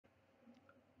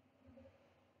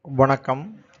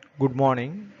Vanakkam, good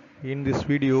morning. In this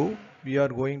video, we are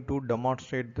going to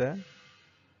demonstrate the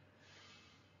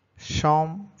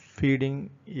Sham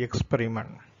feeding experiment.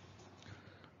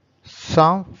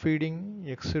 Sham feeding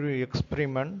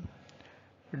experiment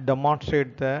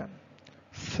demonstrate the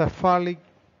cephalic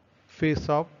phase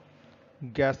of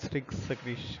gastric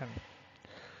secretion.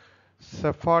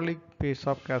 Cephalic phase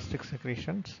of gastric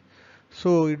secretions.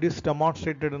 So it is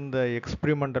demonstrated in the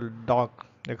experimental dog.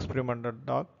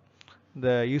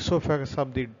 The esophagus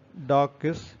of the dog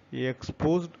is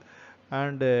exposed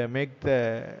and make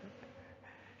the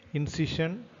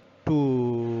incision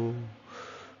to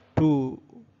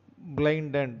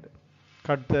blind and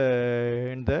cut the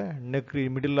in the neck,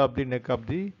 middle of the neck of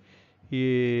the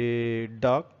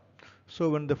dog. So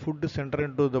when the food is enter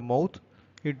into the mouth,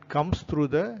 it comes through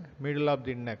the middle of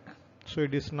the neck, so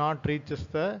it is not reaches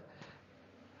the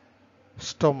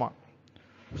stomach.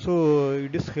 So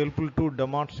it is helpful to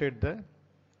demonstrate the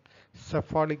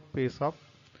cephalic phase of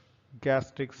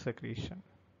gastric secretion.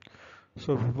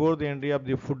 So before the entry of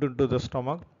the food into the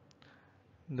stomach,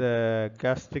 the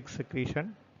gastric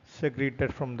secretion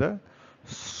secreted from the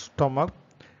stomach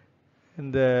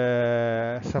in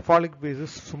the cephalic phase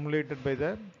is stimulated by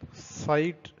the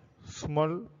sight,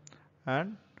 smell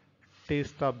and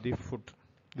taste of the food.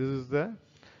 This is the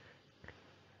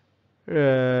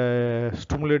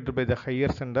stimulated by the higher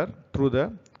center through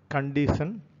the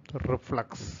condition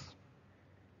reflex.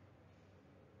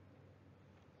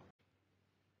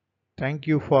 Thank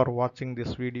you for watching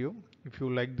this video. If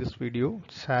you like this video,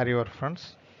 share your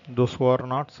friends. Those who are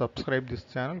not subscribed this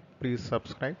channel, please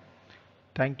subscribe.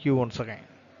 Thank you once again.